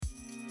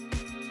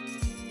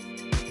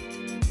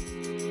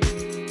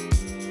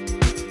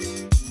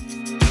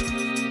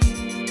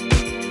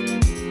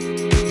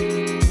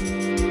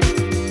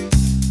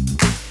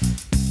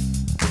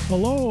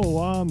Hello,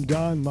 I'm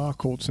Don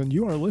Mockholtz, and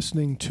you are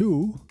listening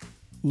to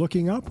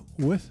Looking Up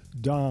with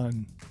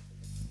Don.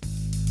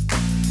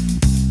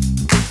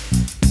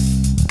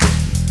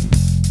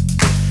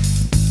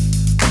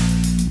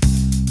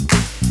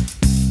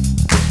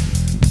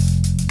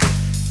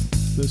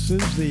 This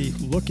is the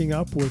Looking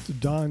Up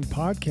with Don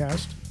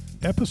podcast,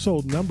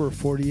 episode number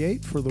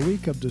 48 for the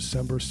week of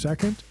December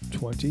 2nd,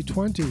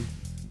 2020.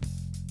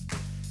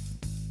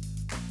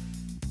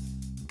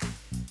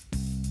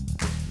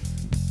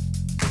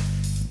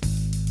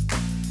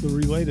 The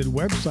related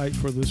website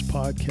for this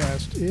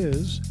podcast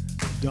is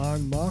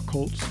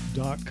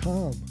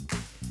donmachholtz.com.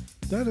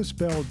 That is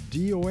spelled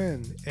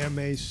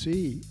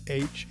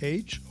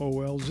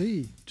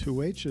DONMACHHOLZ,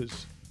 two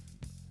H's.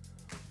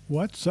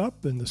 What's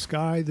up in the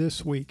sky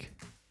this week?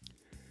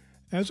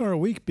 As our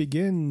week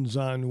begins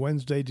on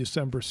Wednesday,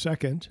 December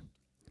 2nd,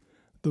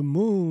 the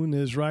moon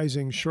is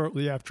rising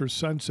shortly after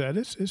sunset.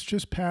 It's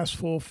just past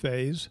full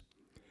phase,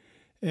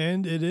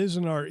 and it is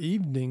in our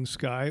evening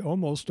sky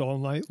almost all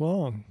night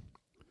long.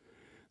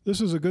 This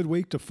is a good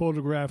week to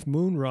photograph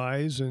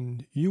moonrise,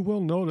 and you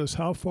will notice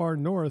how far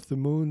north the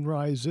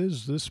moonrise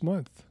is this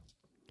month.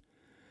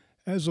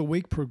 As the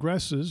week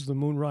progresses, the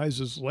moon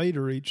rises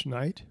later each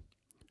night,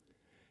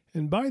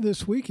 and by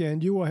this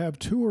weekend you will have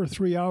 2 or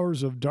 3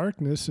 hours of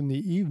darkness in the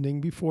evening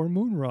before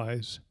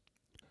moonrise.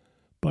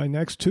 By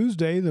next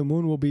Tuesday, the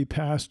moon will be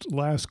past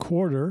last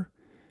quarter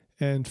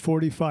and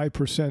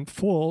 45%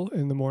 full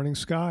in the morning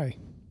sky.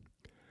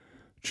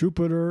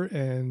 Jupiter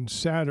and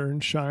Saturn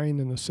shine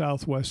in the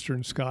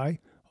southwestern sky,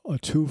 a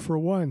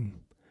 2-for-1.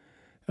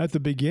 At the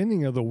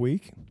beginning of the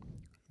week,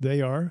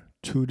 they are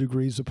 2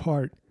 degrees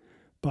apart.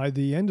 By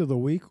the end of the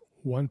week,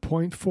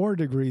 1.4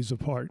 degrees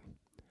apart.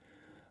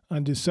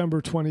 On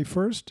December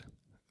 21st,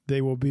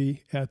 they will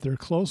be at their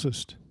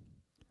closest.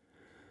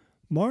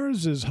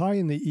 Mars is high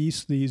in the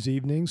east these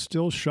evenings,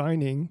 still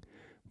shining,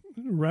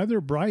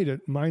 rather bright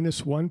at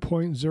minus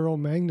 1.0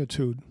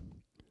 magnitude.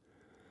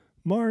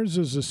 Mars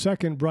is the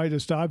second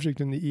brightest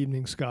object in the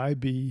evening sky,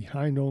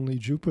 behind only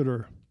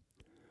Jupiter.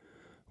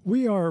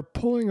 We are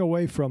pulling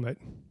away from it,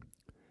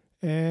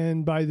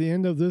 and by the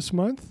end of this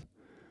month,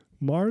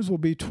 Mars will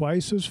be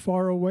twice as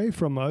far away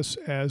from us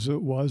as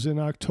it was in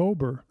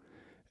October,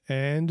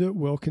 and it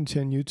will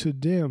continue to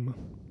dim.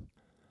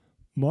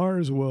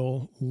 Mars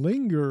will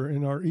linger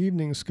in our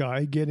evening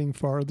sky, getting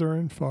farther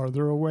and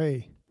farther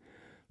away.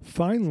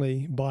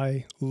 Finally,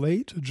 by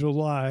late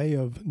July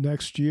of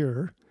next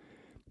year,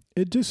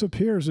 it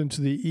disappears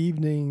into the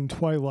evening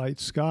twilight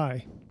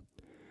sky.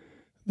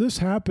 This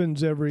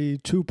happens every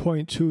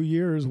 2.2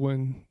 years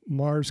when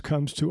Mars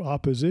comes to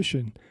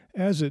opposition,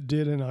 as it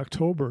did in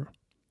October.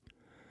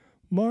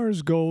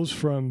 Mars goes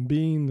from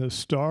being the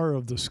star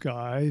of the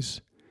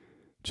skies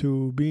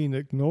to being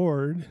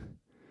ignored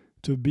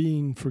to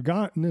being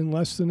forgotten in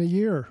less than a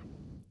year.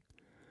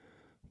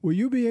 Will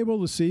you be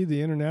able to see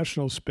the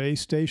International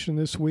Space Station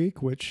this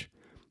week, which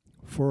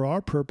for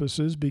our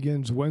purposes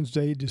begins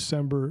Wednesday,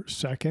 December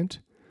 2nd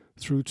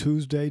through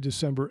Tuesday,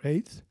 December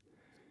 8th.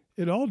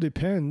 It all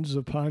depends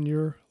upon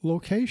your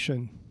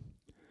location.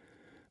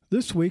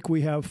 This week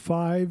we have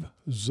 5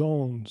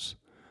 zones.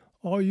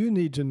 All you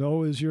need to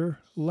know is your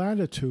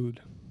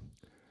latitude.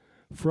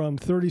 From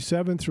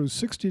 37 through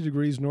 60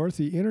 degrees north,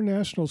 the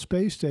International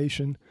Space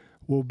Station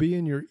will be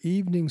in your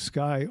evening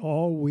sky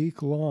all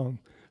week long,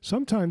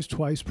 sometimes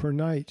twice per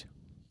night.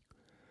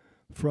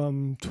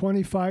 From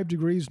 25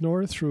 degrees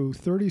north through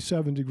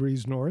 37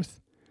 degrees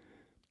north,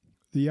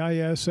 the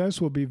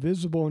ISS will be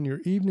visible in your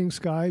evening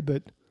sky,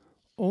 but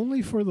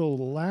only for the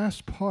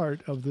last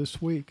part of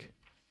this week.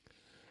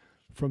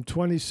 From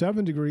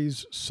 27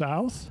 degrees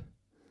south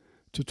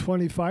to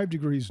 25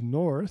 degrees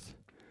north,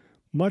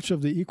 much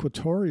of the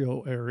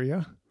equatorial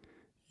area,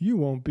 you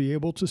won't be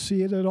able to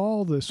see it at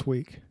all this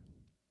week.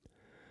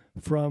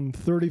 From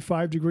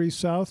 35 degrees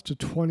south to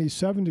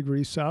 27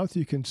 degrees south,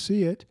 you can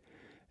see it,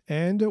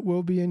 and it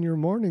will be in your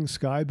morning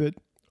sky, but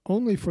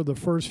only for the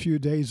first few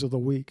days of the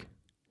week.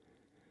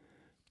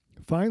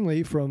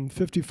 Finally, from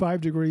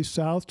 55 degrees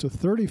south to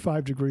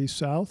 35 degrees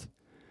south,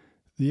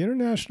 the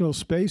International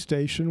Space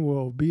Station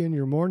will be in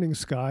your morning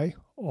sky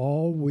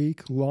all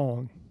week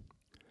long.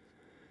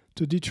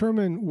 To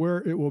determine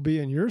where it will be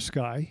in your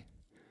sky,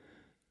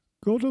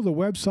 go to the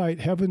website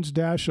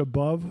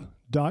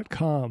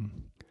heavens-above.com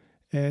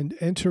and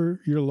enter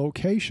your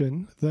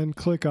location, then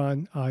click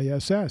on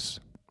ISS.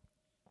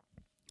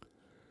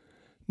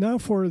 Now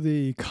for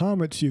the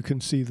comets you can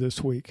see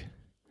this week.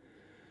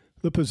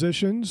 The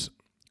positions,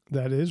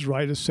 that is,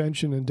 right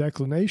ascension and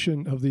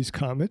declination of these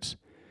comets,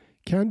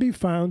 can be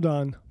found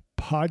on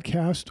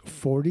Podcast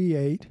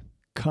 48,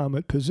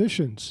 Comet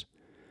Positions.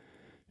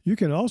 You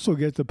can also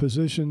get the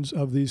positions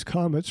of these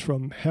comets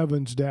from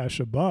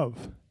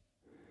Heavens-Above.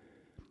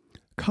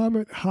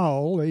 Comet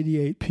Howell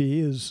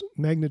 88P is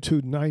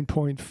magnitude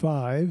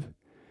 9.5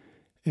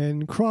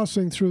 and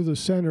crossing through the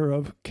center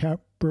of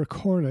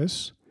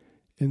Capricornus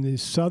in the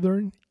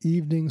southern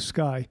evening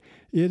sky.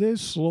 It is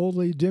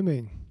slowly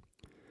dimming.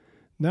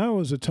 Now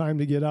is the time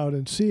to get out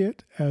and see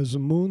it as the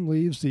moon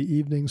leaves the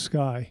evening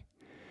sky.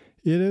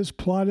 It is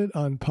plotted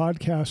on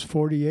Podcast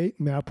 48,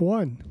 Map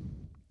 1.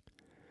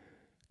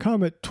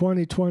 Comet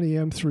 2020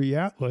 M3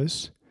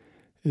 Atlas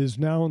is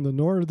now in the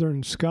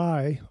northern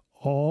sky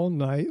all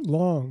night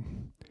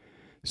long.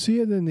 See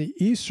it in the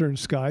eastern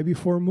sky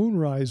before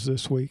moonrise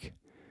this week.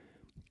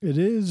 It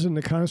is in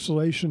the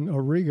constellation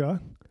Auriga,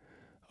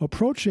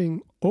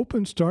 approaching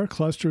open star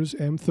clusters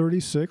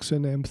M36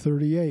 and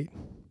M38.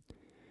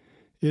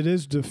 It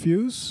is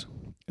diffuse,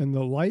 and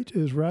the light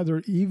is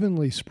rather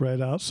evenly spread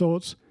out, so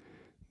it's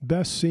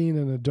best seen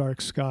in a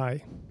dark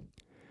sky.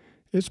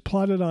 It's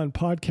plotted on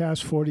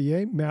Podcast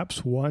 48,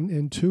 Maps 1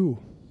 and 2.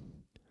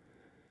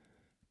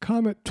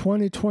 Comet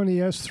 2020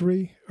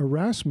 S3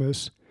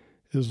 Erasmus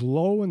is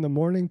low in the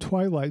morning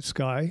twilight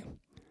sky,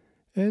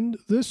 and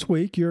this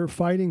week you're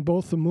fighting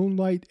both the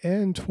moonlight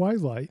and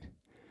twilight.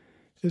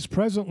 It's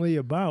presently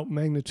about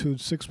magnitude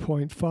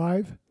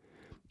 6.5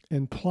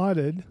 and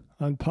plotted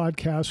on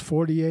Podcast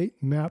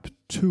 48, Map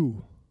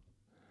 2.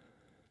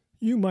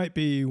 You might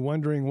be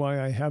wondering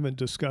why I haven't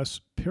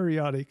discussed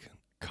periodic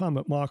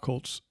comet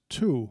Machholz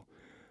 2,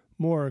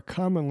 more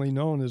commonly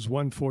known as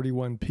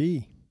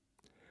 141P.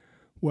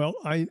 Well,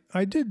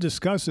 I did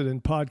discuss it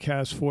in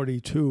Podcast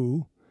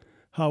 42,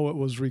 how it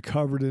was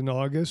recovered in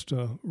August,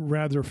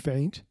 rather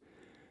faint,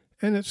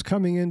 and it's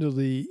coming into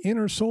the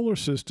inner solar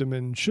system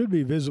and should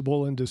be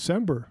visible in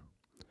December.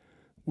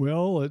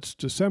 Well, it's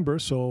December,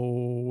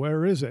 so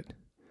where is it?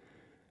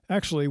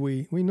 Actually,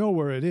 we know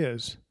where it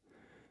is,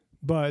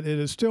 but it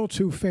is still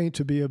too faint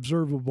to be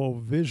observable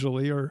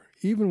visually or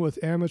even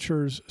with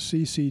amateurs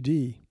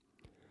CCD.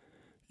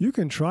 You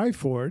can try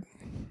for it.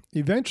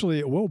 Eventually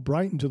it will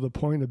brighten to the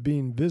point of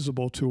being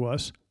visible to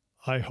us,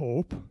 I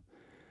hope.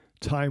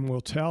 Time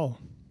will tell.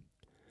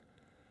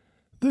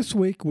 This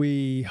week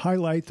we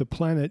highlight the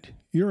planet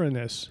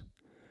Uranus.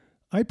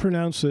 I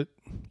pronounce it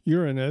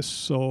Uranus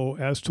so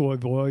as to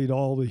avoid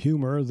all the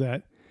humor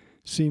that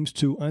seems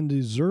to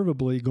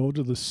undeservedly go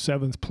to the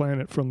seventh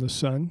planet from the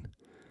sun.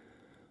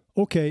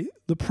 Okay,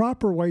 the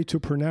proper way to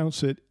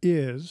pronounce it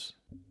is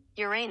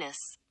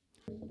Uranus.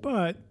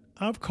 But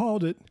I've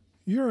called it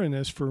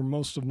Uranus for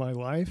most of my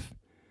life.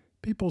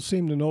 People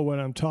seem to know what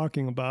I'm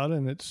talking about,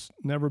 and it's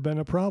never been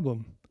a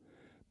problem.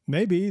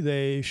 Maybe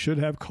they should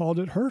have called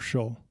it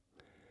Herschel.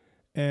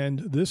 And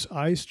this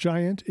ice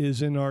giant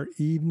is in our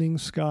evening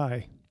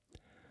sky.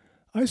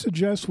 I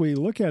suggest we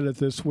look at it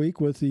this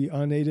week with the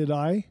unaided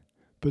eye,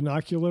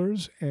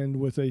 binoculars, and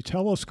with a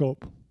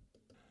telescope.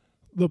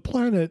 The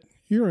planet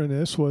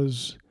Uranus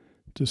was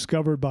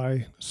discovered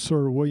by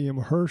Sir William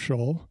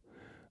Herschel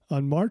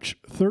on March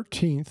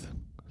 13th,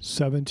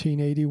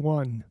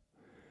 1781.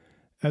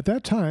 At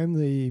that time,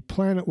 the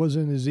planet was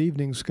in his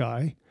evening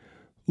sky,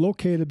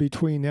 located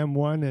between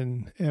M1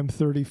 and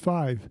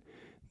M35,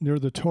 near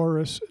the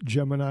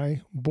Taurus-Gemini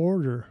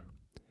border.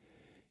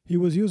 He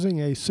was using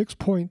a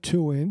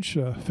 6.2-inch,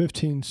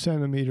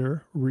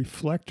 15-centimeter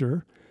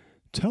reflector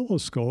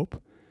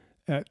telescope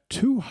at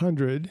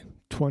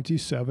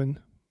 227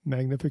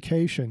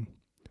 magnification.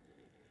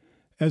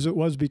 As it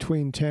was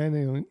between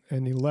 10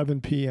 and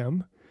 11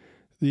 p.m.,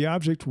 the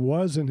object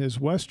was in his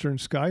western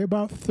sky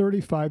about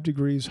 35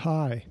 degrees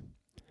high.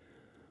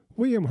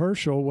 William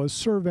Herschel was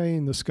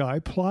surveying the sky,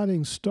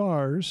 plotting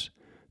stars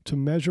to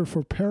measure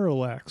for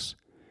parallax,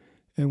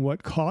 and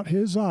what caught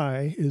his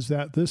eye is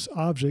that this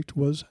object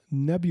was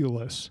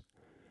nebulous.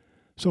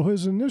 So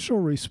his initial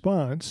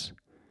response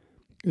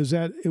is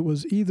that it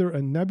was either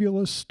a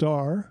nebulous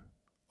star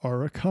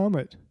or a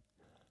comet.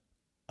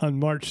 On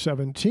March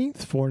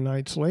 17th, 4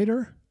 nights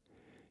later,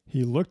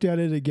 he looked at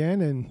it again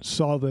and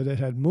saw that it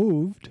had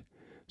moved,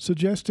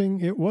 suggesting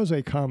it was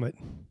a comet.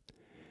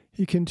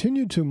 He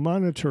continued to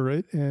monitor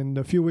it and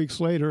a few weeks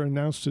later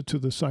announced it to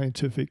the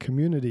scientific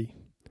community.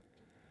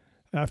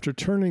 After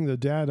turning the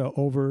data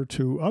over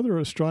to other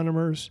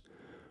astronomers,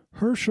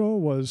 Herschel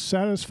was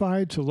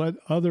satisfied to let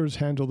others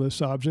handle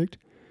this object,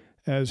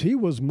 as he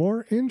was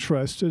more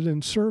interested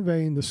in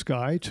surveying the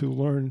sky to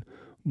learn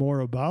more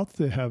about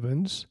the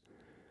heavens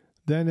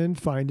than in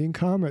finding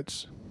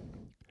comets.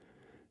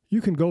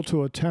 You can go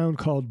to a town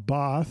called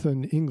Bath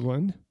in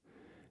England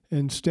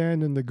and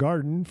stand in the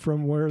garden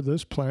from where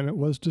this planet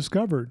was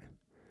discovered.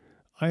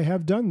 I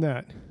have done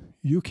that.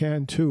 You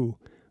can too.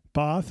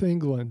 Bath,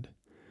 England.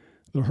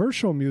 The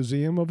Herschel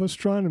Museum of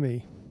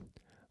Astronomy.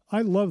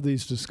 I love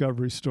these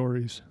discovery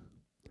stories.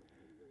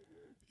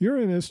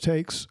 Uranus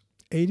takes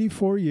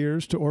 84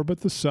 years to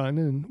orbit the Sun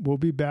and will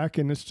be back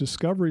in its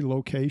discovery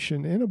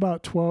location in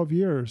about 12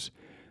 years,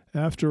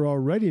 after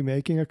already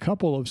making a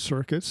couple of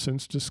circuits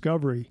since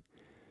discovery.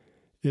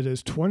 It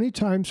is 20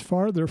 times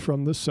farther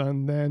from the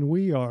Sun than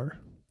we are.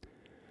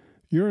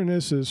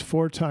 Uranus is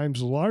 4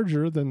 times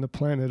larger than the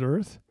planet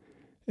Earth,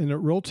 and it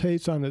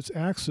rotates on its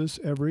axis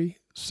every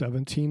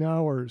 17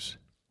 hours.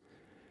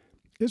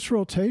 Its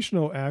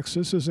rotational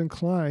axis is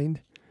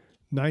inclined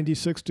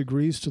 96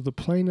 degrees to the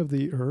plane of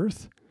the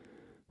Earth,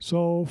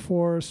 so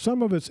for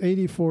some of its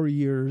 84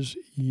 years,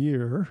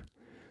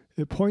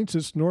 it points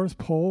its North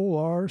Pole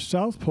or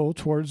South Pole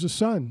towards the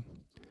Sun.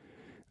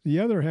 The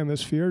other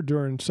hemisphere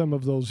during some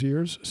of those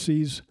years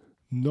sees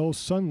no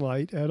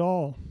sunlight at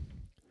all.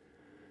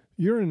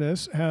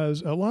 Uranus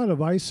has a lot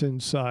of ice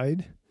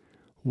inside,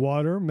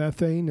 water,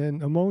 methane,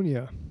 and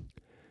ammonia.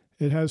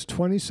 It has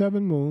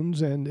 27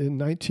 moons, and in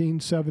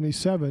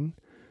 1977,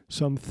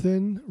 some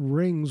thin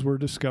rings were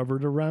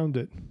discovered around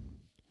it.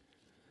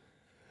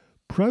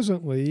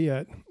 Presently,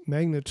 at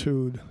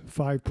magnitude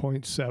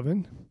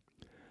 5.7,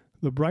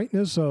 the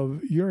brightness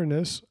of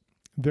Uranus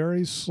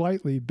varies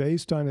slightly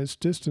based on its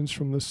distance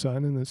from the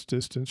Sun and its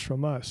distance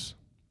from us.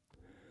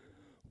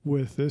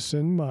 With this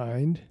in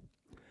mind,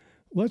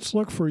 let's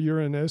look for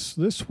Uranus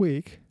this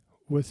week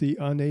with the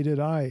unaided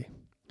eye.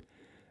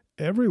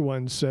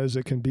 Everyone says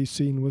it can be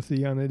seen with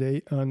the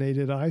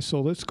unaided eye,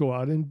 so let's go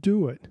out and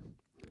do it.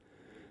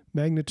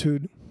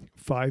 Magnitude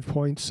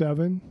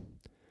 5.7.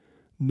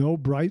 No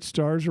bright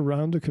stars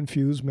around to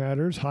confuse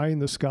matters. High in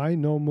the sky,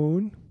 no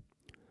moon.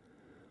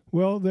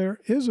 Well, there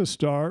is a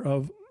star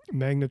of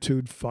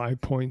magnitude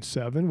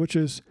 5.7, which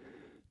is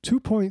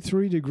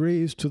 2.3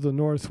 degrees to the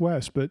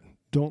northwest, but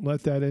don't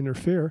let that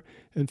interfere.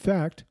 In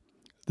fact,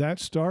 that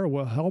star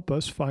will help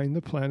us find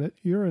the planet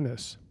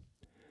Uranus.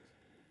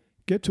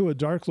 Get to a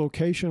dark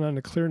location on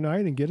a clear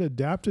night and get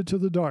adapted to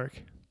the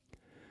dark.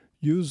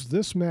 Use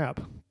this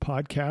map,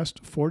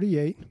 Podcast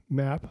 48,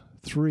 Map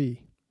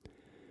 3.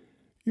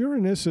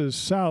 Uranus is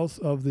south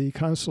of the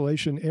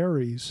constellation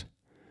Aries.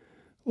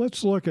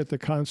 Let's look at the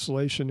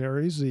constellation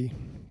Aries. The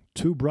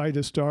two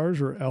brightest stars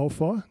are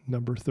Alpha,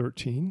 number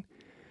 13,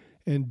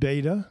 and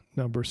Beta,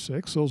 number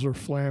 6. Those are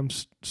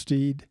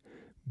Flamsteed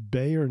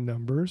Bayer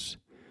numbers.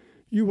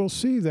 You will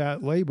see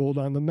that labeled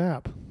on the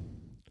map.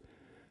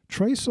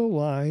 Trace a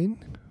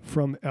line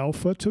from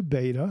Alpha to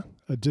Beta,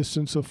 a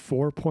distance of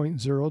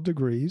 4.0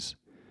 degrees.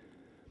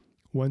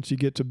 Once you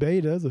get to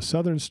Beta, the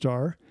southern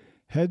star,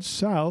 head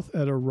south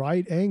at a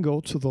right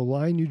angle to the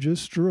line you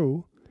just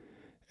drew,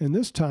 and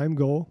this time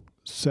go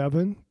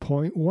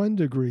 7.1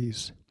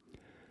 degrees.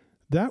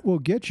 That will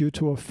get you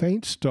to a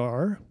faint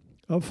star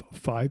of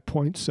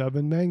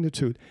 5.7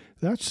 magnitude.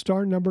 That's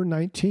star number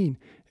 19,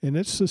 and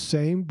it's the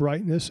same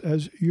brightness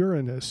as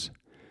Uranus.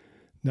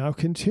 Now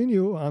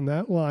continue on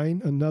that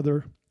line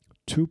another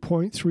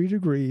 2.3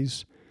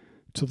 degrees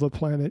to the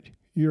planet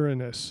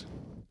Uranus.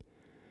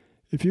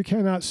 If you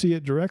cannot see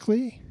it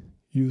directly,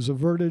 use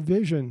averted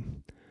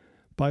vision.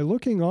 By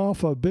looking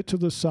off a bit to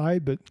the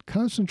side but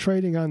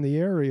concentrating on the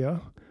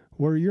area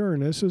where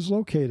Uranus is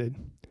located.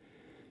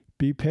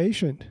 Be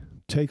patient.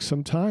 Take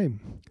some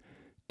time.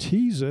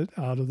 Tease it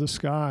out of the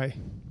sky.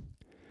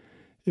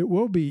 It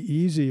will be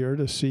easier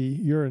to see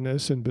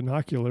Uranus in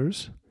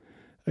binoculars.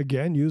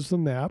 Again, use the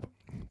map,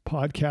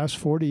 Podcast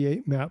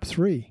 48, Map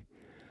 3.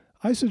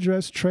 I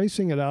suggest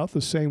tracing it out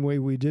the same way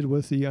we did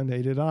with the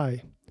unaided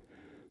eye.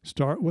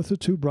 Start with the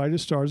two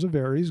brightest stars of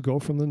Aries, go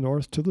from the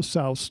north to the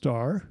south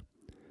star.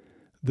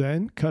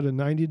 Then cut a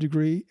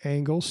 90-degree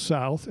angle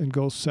south and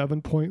go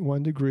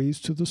 7.1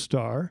 degrees to the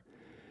star.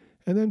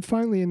 And then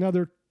finally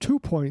another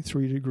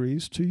 2.3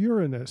 degrees to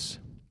Uranus.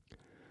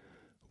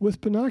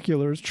 With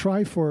binoculars,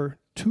 try for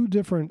two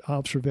different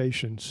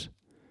observations.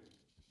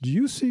 Do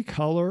you see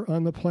color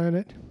on the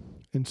planet?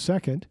 And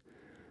second,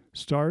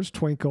 stars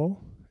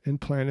twinkle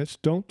and planets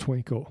don't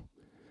twinkle.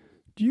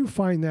 Do you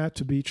find that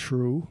to be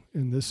true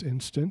in this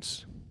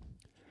instance?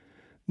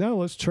 Now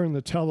let's turn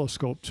the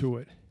telescope to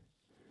it.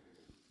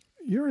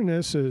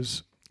 Uranus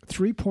is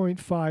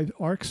 3.5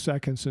 arc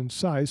seconds in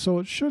size, so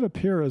it should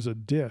appear as a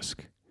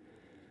disk.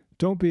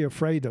 Don't be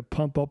afraid to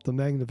pump up the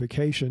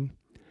magnification.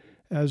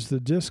 As the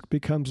disk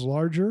becomes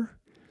larger,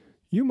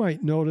 you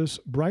might notice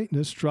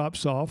brightness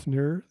drops off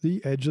near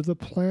the edge of the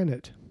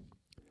planet.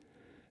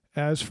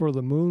 As for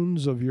the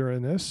moons of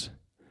Uranus,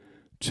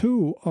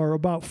 two are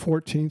about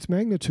 14th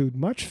magnitude,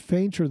 much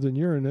fainter than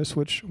Uranus,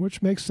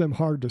 which makes them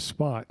hard to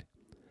spot.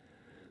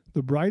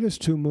 The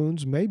brightest two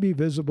moons may be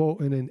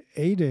visible in an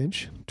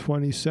 8-inch,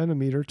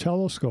 20-centimeter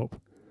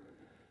telescope.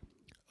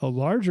 A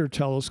larger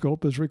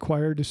telescope is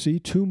required to see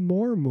two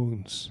more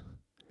moons.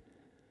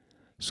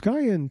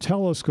 Sky and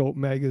Telescope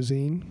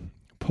magazine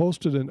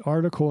posted an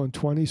article in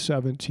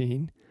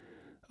 2017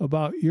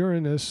 about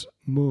Uranus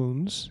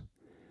moons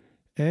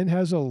and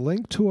has a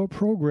link to a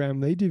program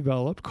they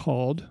developed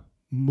called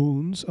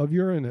Moons of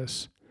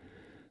Uranus.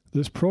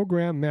 This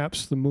program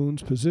maps the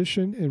moon's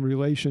position in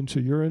relation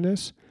to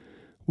Uranus,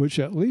 which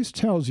at least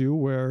tells you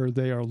where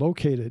they are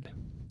located.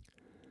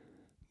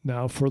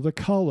 Now for the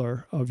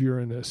color of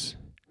Uranus.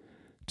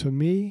 To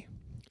me,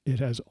 it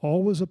has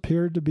always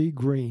appeared to be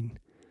green,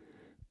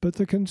 but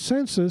the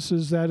consensus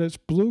is that it's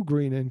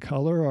blue-green in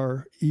color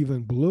or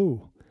even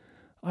blue.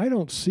 I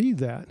don't see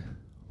that.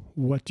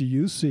 What do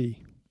you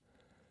see?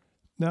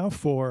 Now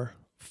for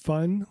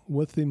fun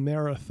with the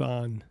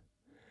marathon.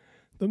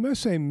 The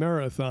Messier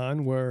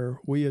Marathon, where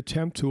we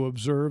attempt to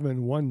observe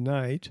in one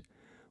night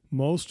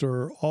most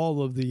or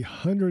all of the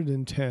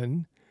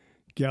 110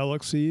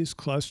 galaxies,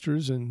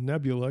 clusters, and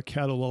nebula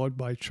cataloged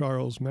by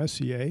Charles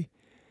Messier,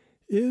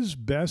 is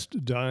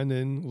best done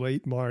in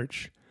late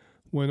March,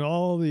 when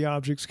all the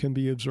objects can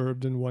be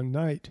observed in one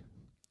night.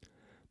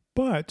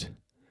 But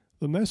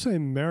the Messier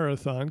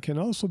Marathon can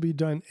also be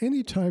done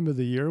any time of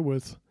the year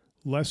with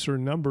lesser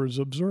numbers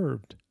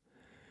observed.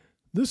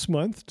 This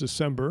month,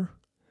 December,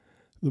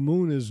 the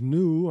moon is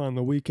new on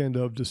the weekend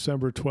of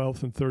December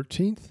 12th and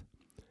 13th.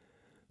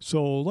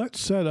 So let's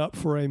set up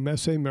for a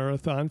Messe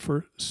Marathon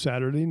for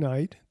Saturday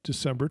night,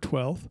 December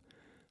 12th,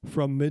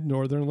 from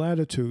mid-northern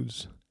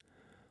latitudes.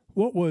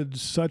 What would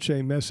such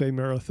a Messe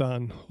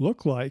Marathon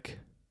look like?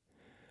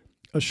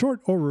 A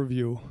short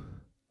overview.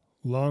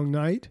 Long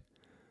night,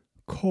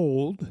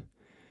 cold,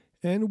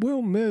 and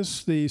we'll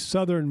miss the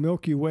southern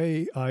Milky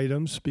Way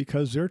items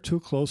because they're too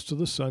close to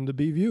the sun to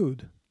be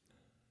viewed.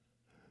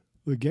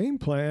 The game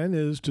plan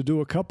is to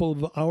do a couple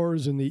of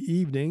hours in the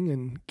evening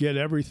and get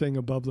everything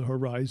above the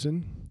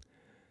horizon,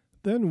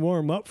 then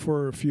warm up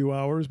for a few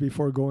hours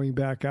before going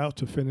back out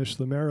to finish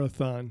the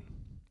marathon.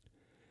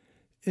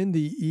 In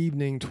the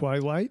evening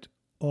twilight,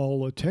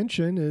 all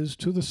attention is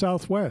to the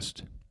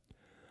southwest.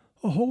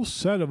 A whole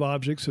set of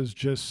objects is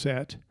just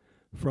set,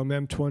 from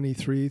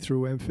M23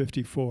 through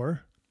M54.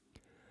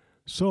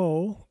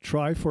 So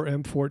try for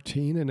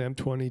M14 and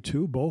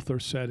M22, both are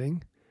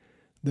setting.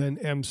 Then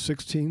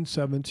M16,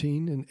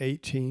 17, and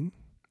 18,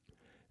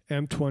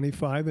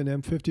 M25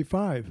 and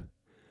M55.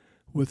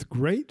 With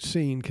great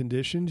scene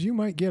conditions, you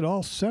might get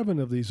all 7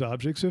 of these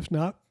objects, if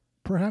not,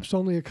 perhaps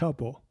only a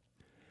couple.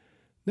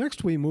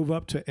 Next, we move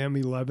up to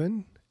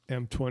M11,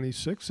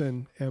 M26,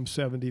 and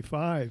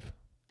M75.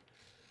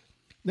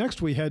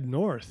 Next, we head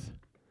north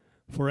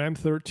for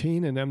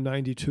M13 and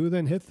M92,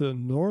 then hit the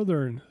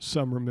northern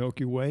summer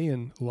Milky Way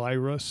in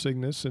Lyra,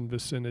 Cygnus, and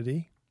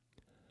vicinity.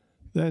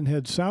 Then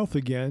head south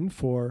again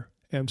for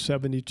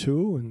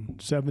M72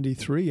 and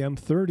 73,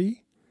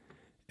 M30,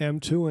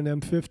 M2, and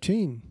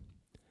M15.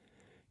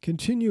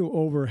 Continue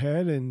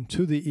overhead and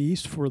to the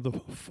east for the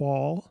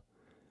fall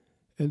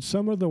and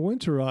some of the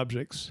winter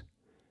objects.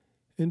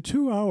 In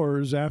 2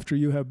 hours after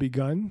you have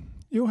begun,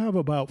 you'll have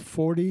about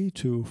 40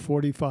 to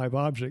 45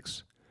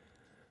 objects.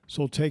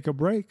 So take a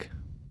break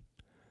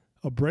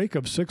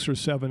of 6 or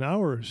 7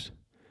 hours,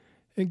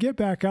 and get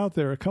back out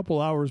there a couple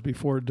hours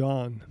before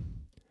dawn.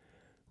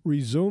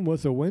 Resume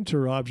with the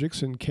winter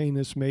objects in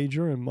Canis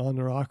Major and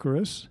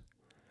Monoceros,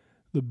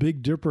 the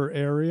Big Dipper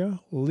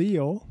area,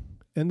 Leo,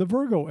 and the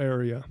Virgo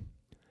area.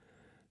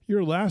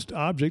 Your last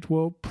object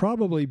will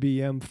probably be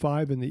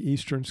M5 in the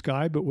eastern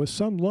sky, but with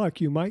some luck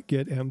you might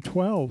get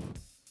M12.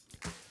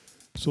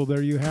 So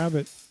there you have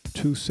it,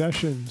 2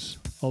 sessions,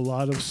 a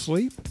lot of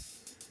sleep,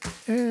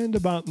 and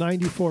about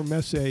 94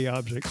 Messe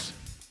objects.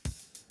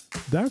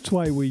 That's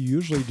why we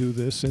usually do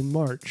this in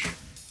March.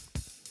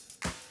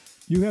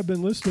 You have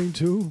been listening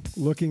to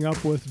Looking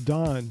Up with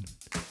Don,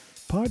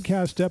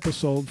 podcast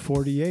episode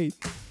 48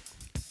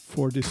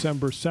 for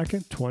December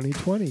 2nd,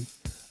 2020.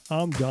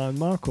 I'm Don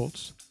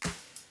Machholz.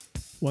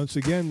 Once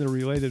again, the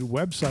related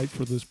website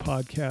for this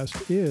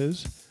podcast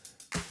is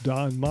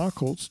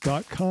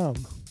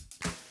donmachholz.com.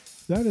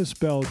 That is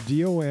spelled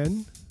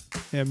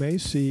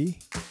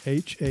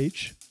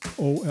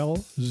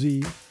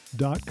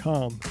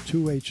DonMachholz.com,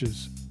 2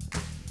 H's.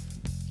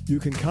 You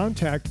can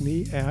contact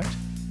me at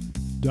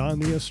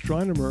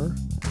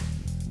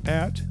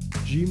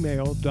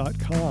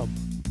dontheastronomer@gmail.com.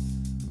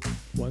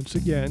 Once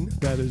again,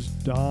 that is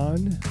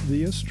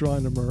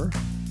dontheastronomer,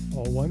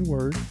 all one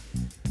word,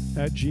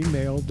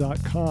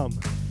 @gmail.com.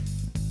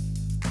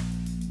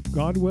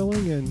 God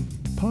willing and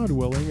pod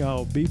willing,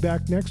 I'll be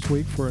back next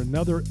week for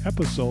another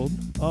episode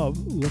of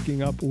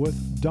Looking Up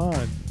with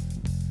Don.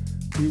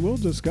 We will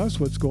discuss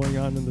what's going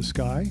on in the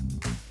sky,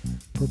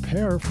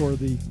 prepare for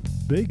the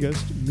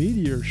biggest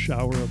meteor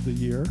shower of the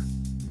year,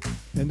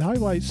 and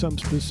highlight some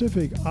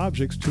specific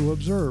objects to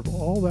observe,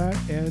 all that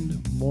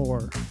and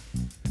more.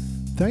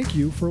 Thank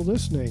you for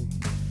listening.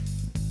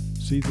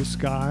 See the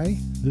sky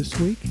this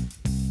week?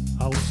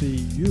 I'll see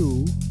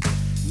you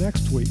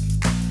next week.